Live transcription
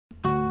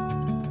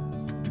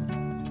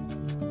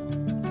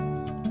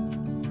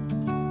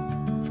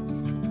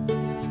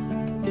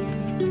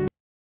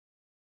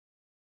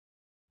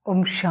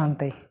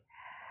Shanti.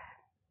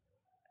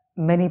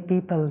 Many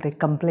people, they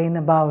complain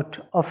about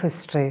office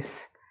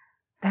stress.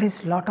 There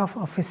is a lot of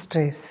office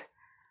stress.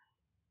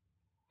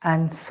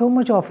 And so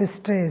much office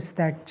stress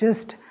that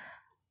just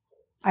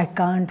I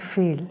can't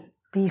feel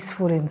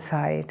peaceful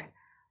inside.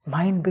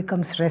 Mind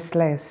becomes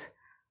restless.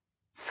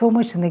 So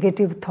much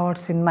negative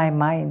thoughts in my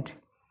mind.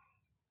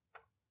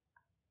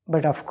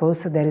 But of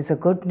course, there is a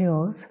good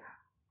news.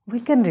 We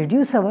can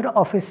reduce our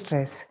office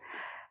stress.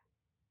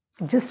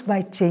 Just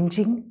by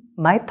changing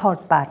my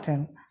thought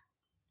pattern,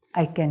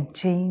 I can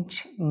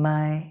change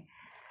my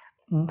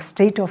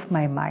state of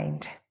my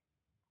mind.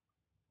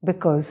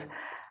 Because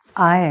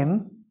I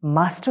am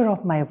master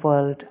of my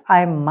world.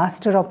 I am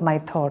master of my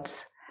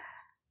thoughts.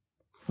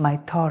 My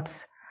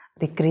thoughts,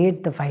 they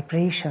create the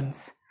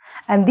vibrations.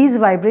 And these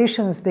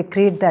vibrations, they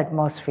create the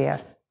atmosphere.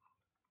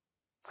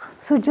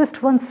 So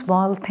just one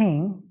small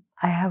thing,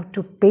 I have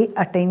to pay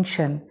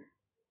attention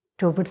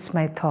towards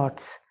my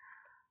thoughts.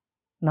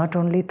 Not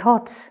only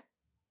thoughts,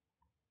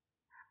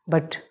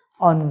 but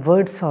on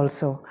words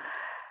also.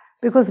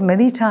 Because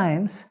many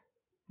times,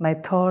 my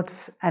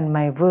thoughts and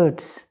my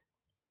words,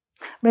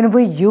 when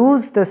we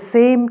use the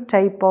same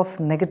type of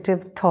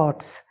negative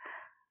thoughts,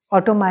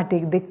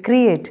 automatic, they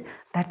create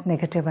that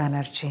negative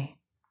energy.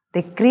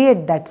 They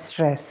create that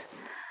stress.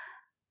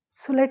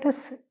 So let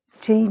us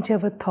change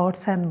our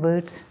thoughts and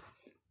words.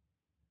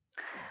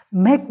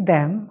 Make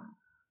them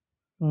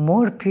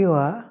more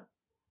pure,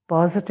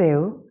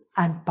 positive,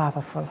 and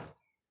powerful.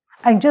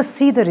 And just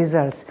see the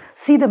results,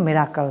 see the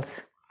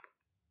miracles.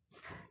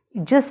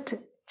 Just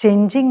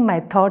changing my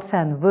thoughts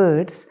and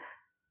words,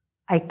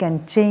 I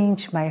can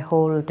change my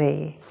whole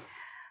day.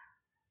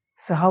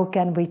 So how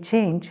can we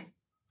change?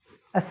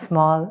 A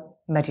small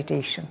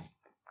meditation.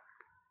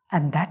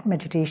 And that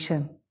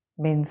meditation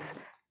means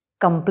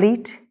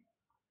complete,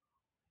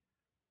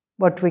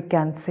 what we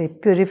can say,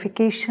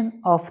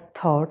 purification of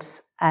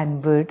thoughts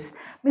and words.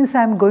 Means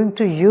I am going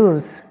to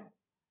use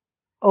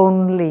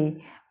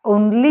only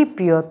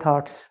pure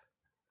thoughts,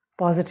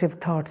 positive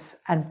thoughts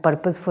and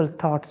purposeful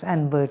thoughts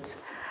and words.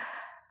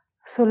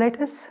 So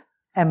let us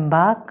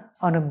embark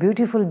on a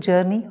beautiful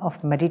journey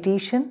of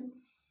meditation.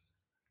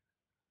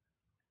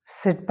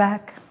 Sit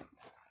back,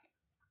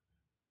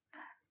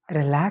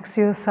 relax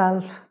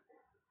yourself,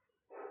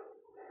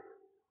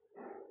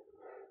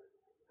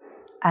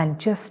 and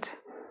just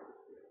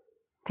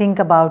think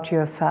about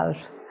yourself.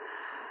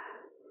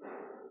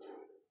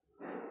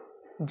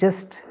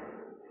 Just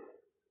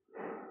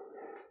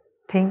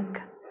think,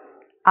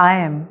 I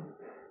am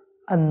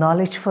a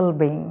knowledgeful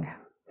being.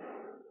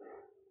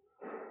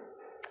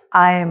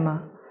 I am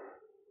a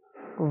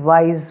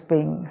wise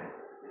being.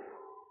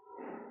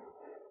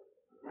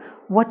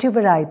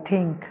 Whatever I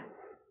think,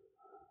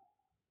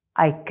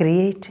 I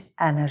create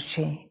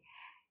energy.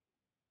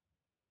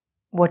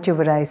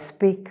 Whatever I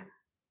speak,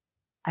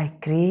 I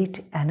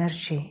create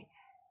energy.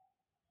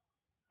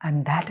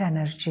 And that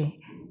energy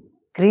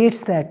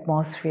creates the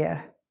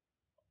atmosphere.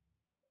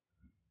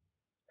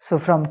 So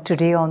from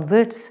today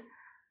onwards,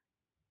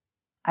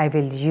 I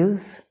will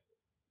use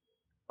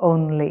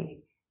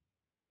only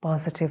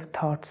positive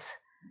thoughts,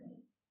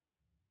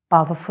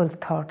 powerful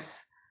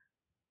thoughts,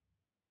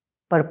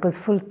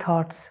 purposeful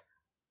thoughts,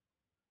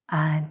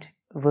 and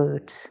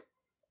words.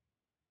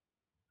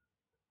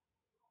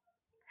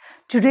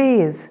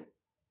 Today is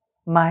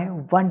my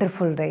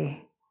wonderful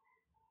day.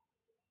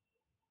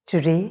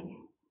 Today,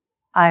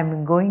 I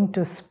am going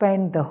to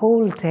spend the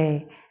whole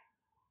day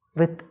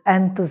with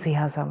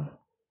enthusiasm.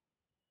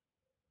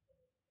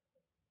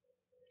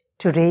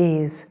 Today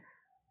is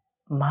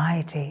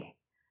my day.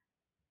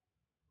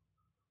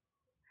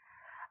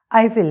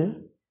 I will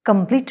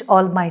complete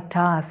all my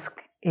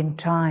tasks in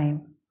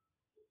time.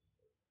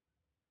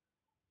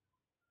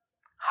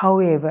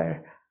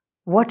 However,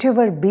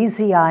 whatever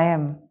busy I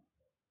am,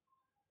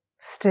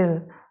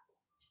 still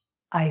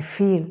I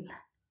feel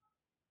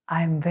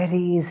I am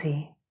very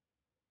easy.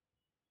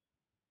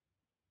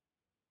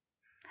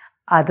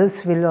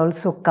 Others will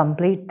also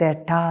complete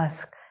their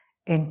task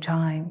in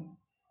time.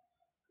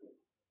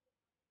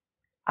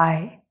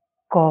 I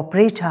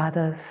cooperate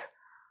others.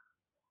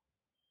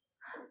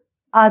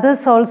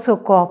 Others also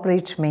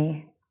cooperate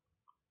me.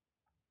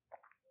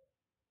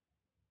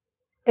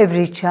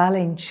 Every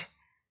challenge,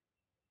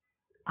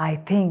 I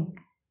think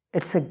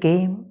it's a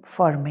game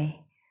for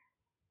me.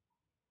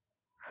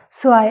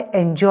 So I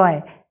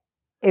enjoy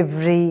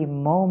every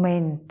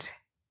moment.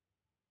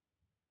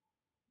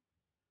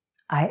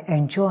 I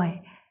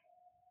enjoy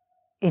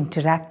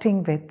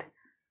interacting with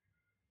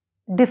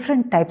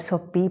different types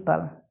of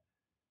people,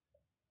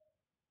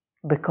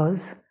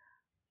 because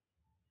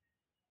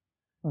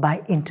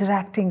by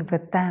interacting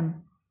with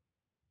them,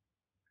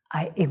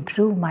 I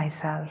improve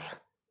myself.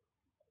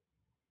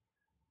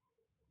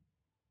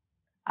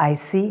 I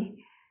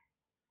see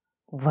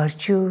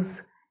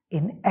virtues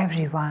in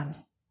everyone.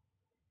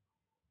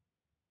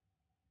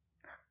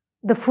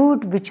 The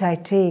food which I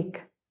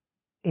take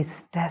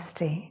is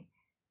tasty,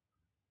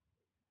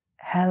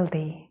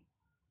 healthy,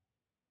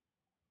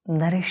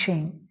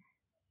 nourishing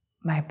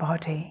my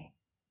body.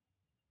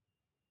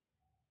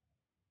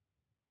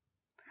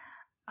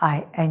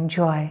 I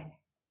enjoy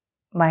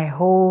my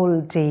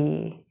whole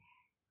day.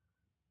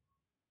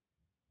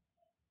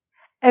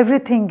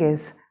 Everything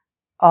is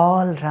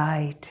all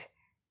right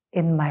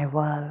in my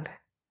world.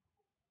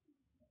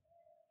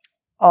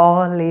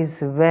 All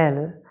is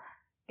well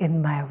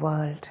in my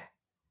world.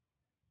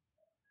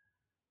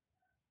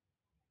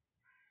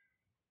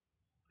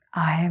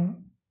 I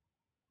am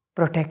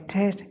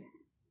protected.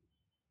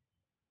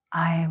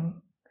 I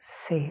am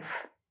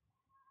safe.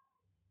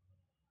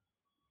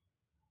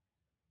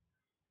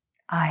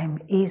 I am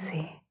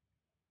easy.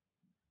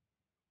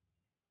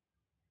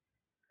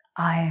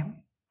 I am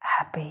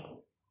happy.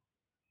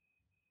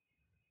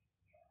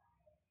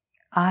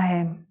 I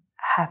am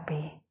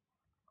happy.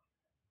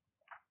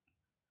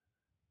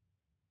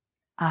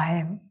 I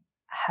am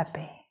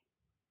happy.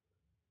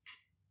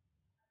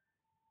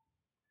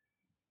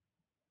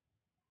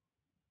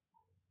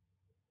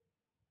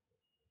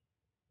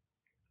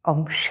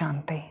 Om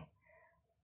Shanti.